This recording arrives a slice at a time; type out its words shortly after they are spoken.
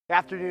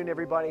Afternoon,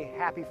 everybody.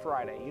 Happy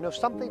Friday. You know,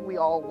 something we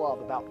all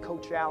love about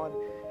Coach Allen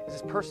is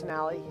his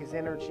personality, his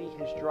energy,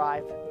 his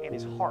drive, and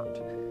his heart.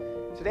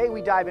 Today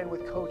we dive in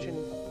with Coach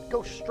and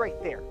go straight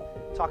there,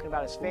 talking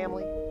about his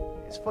family,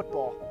 his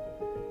football,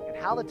 and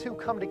how the two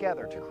come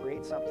together to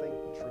create something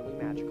truly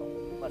magical.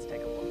 Let's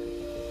take a look.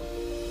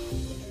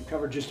 We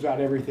covered just about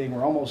everything.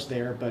 We're almost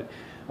there, but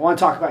I want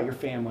to talk about your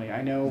family.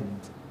 I know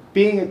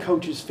being a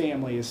coach's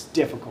family is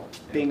difficult.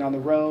 Being on the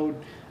road,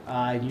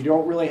 you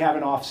don't really have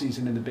an off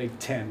season in the Big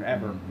Ten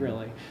ever,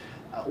 really.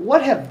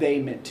 What have they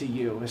meant to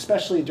you,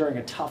 especially during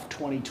a tough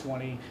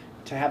 2020,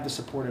 to have the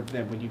support of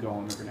them when you go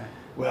home every night?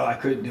 Well, I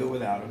couldn't do it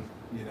without them.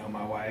 You know,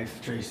 my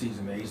wife, Tracy's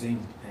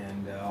amazing,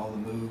 and all the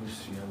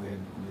moves, you know, we had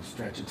a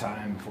stretch of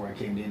time before I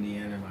came to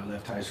Indiana, and I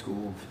left high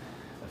school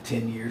of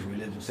 10 years. We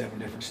lived in 7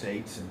 different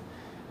states, and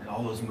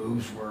all those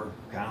moves were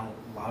kind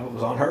of, a lot of it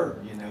was on her,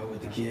 you know,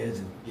 with the kids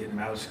and getting them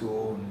out of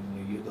school.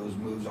 And those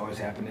moves always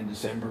happen in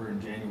December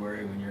and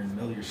January when you're in the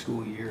middle of your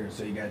school year, and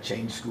so you got to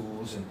change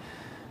schools and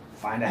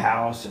find a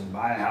house and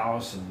buy a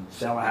house and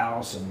sell a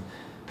house and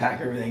pack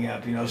everything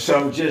up, you know.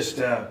 So just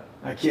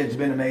my kids have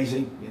been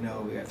amazing. You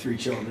know, we got 3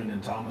 children,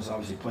 and Thomas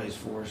obviously plays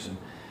for us, and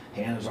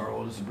Hannah's our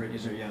oldest, and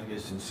Brittany's our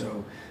youngest, and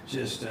so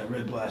just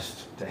really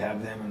blessed to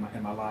have them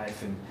in my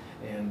life, and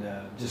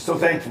just so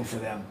thankful for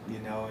them, you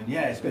know. And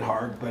yeah, it's been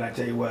hard, but I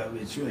tell you what,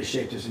 it's really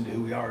shaped us into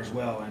who we are as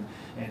well, and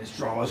it's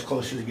drawn us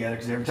closer together,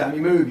 because every time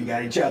you move, you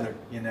got each other,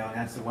 you know, and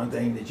that's the one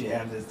thing that you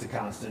have that's the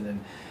constant,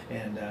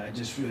 and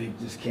just really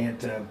just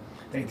can't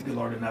thank the good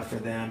Lord enough for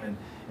them, and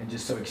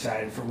just so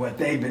excited for what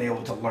they've been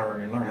able to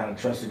learn how to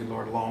trust the good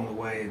Lord along the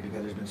way,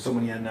 because there's been so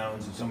many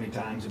unknowns and so many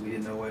times that we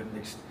didn't know what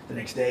the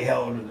next day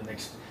held, or the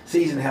next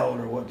season held,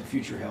 or what the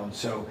future held.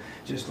 So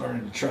just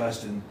learning to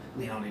trust and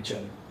lean on each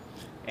other.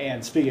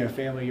 And speaking of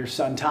family, your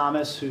son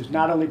Thomas, who's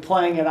not only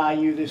playing at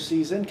IU this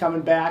season,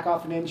 coming back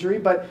off an injury,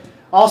 but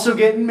also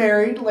getting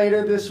married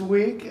later this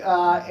week. And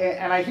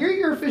I hear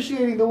you're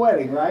officiating the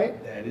wedding,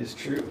 right? That is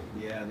true.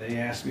 Yeah, they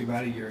asked me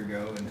about a year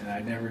ago, and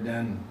I'd never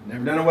done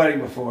a wedding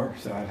before,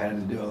 so I've had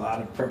to do a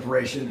lot of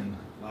preparation and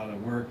a lot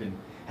of work, and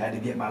had to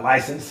get my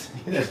license,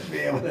 you know, to be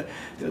able to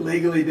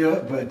legally do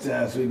it. But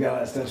so we've got all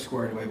that stuff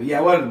squared away. But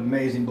yeah, what an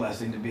amazing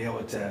blessing to be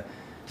able to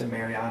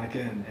marry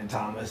Annika and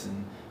Thomas,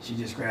 and she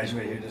just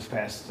graduated here this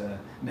past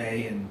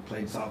May and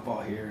played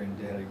softball here and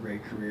had a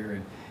great career,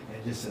 and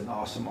just an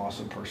awesome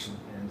person.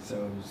 And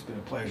so it's been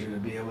a pleasure to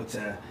be able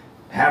to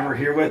have her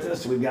here with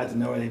us. We've got to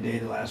know her every day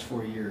the last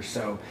 4 years.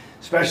 So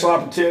special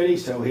opportunity.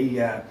 So he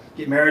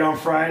get married on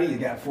Friday. He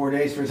got 4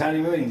 days for his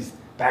honeymoon. He's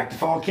back to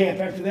fall camp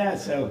after that.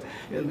 So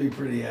it'll be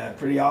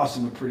pretty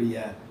awesome and pretty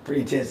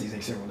intense these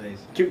next several days.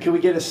 Can we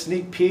get a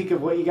sneak peek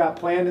of what you got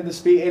planned in the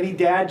speech? Any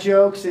dad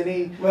jokes?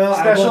 Any special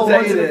special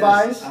words of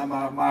advice?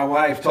 My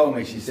wife told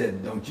me, she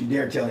said, "Don't you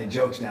dare tell any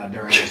jokes now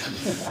during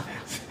this."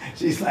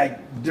 She's like,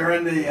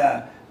 during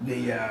I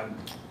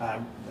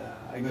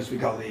guess we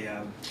call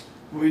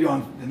what we do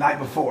on the night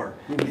before,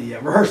 the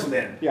rehearsal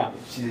dinner. Yeah.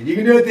 She said, "You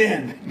can do it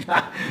then."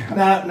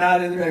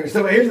 not in the regular.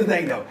 So here's the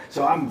thing, though.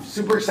 So I'm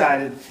super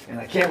excited, and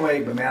I can't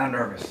wait, but man, I'm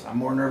nervous. I'm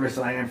more nervous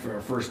than I am for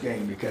our first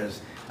game,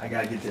 because I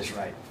got to get this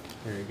right.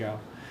 There you go.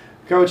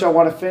 Coach, I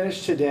want to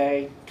finish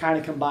today kind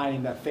of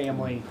combining that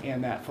family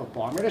and that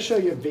football. I'm going to show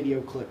you a video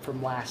clip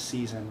from last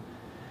season.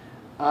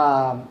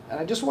 And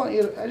I just want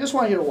you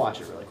to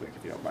watch it really quick,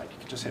 if you don't mind. You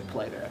can just hit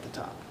play there at the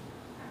top.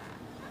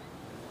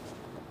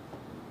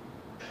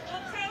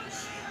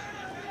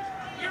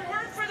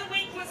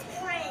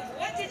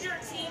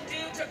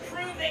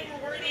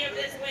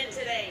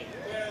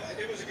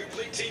 It was a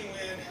complete team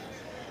win,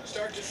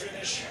 start to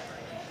finish.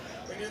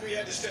 We knew we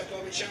had to step up.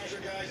 We challenged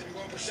our guys to be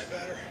 1%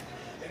 better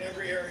in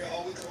every area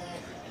all week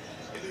long.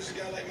 You lose a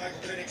guy like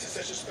Michael Penix, is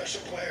such a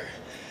special player.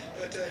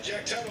 But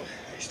Jack Tuttle,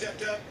 he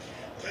stepped up,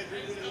 played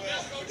really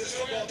well. But this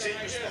football team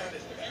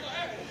responded.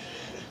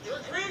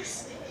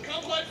 Recruits,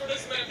 come play for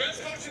this man.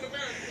 Best coach in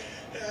America.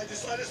 Yeah, I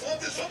just love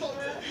this football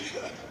team.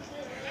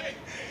 Hey,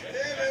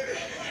 yeah, baby.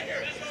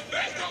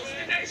 Best coach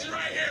in the nation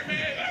right here,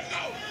 man. Let's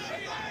go.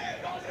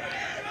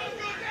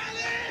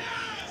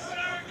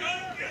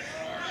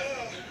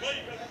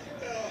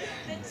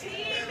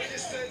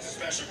 It's a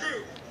special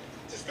group.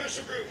 It's a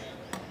special group.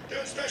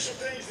 Doing special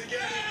things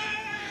together.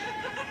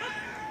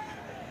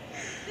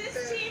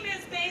 This team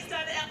is based on...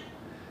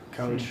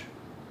 Coach,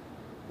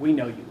 we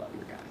know you love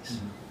your guys.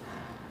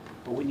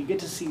 But when you get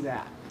to see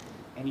that,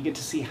 and you get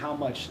to see how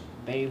much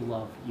they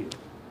love you,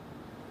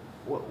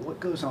 what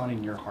goes on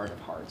in your heart of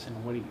hearts,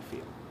 and what do you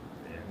feel?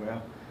 Yeah,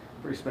 well,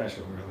 pretty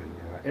special, really.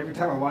 You know, every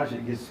time I watch it,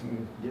 it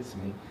gets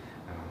me.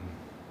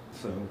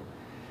 So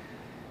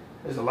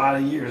there's a lot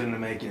of years in the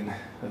making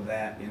of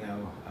that. You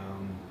know,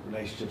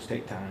 relationships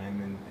take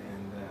time,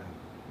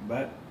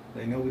 but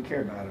they know we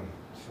care about them.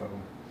 So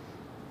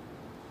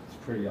it's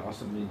pretty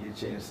awesome when you get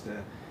a chance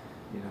to,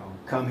 you know,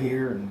 come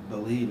here and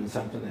believe in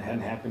something that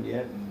hadn't happened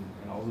yet, and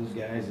all those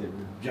guys that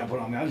were jumping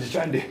on me. I was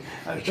trying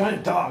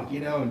to talk, you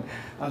know, and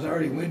I was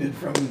already winded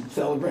from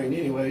celebrating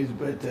anyways,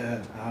 but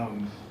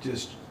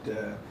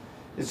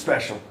it's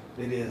special.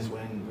 It is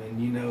when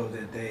you know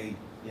that they,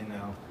 you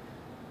know,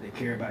 they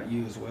care about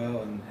you as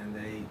well, and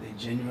they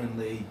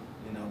genuinely,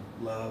 you know,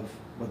 love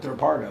what they're a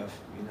part of,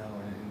 you know,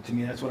 and to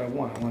me that's what I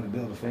want. I want to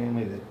build a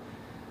family that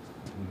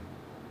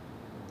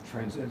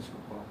transcends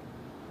football.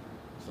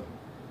 So,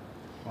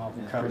 Well,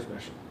 yeah, it's Coach, pretty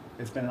special.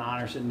 it's been an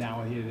honor sitting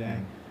down with you today.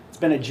 Mm-hmm. It's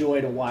been a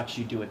joy to watch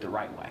you do it the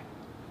right way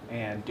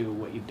and do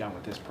what you've done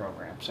with this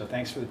program. So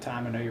thanks for the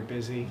time. I know you're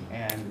busy,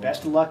 and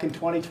best of luck in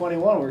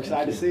 2021. We're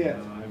excited to see it.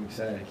 I'm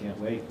excited. I can't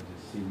wait to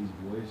just see these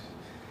boys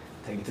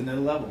take it to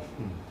another level.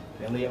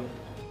 Elio.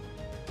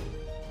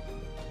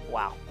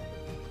 Wow.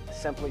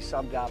 Simply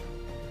summed up,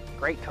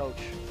 great coach,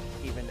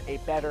 even a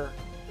better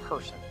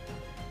person.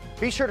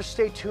 Be sure to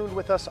stay tuned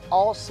with us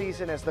all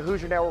season, as the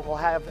Hoosier Network will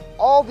have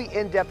all the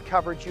in-depth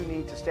coverage you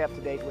need to stay up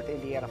to date with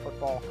Indiana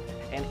football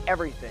and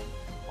everything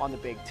on the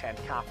Big Ten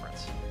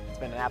Conference. It's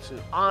been an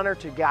absolute honor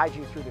to guide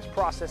you through this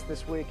process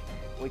this week.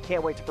 We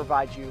can't wait to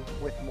provide you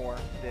with more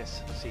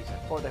this season.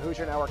 For the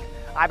Hoosier Network,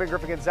 I've been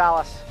Griffin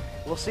Gonzalez.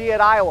 We'll see you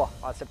at Iowa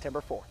on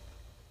September 4th.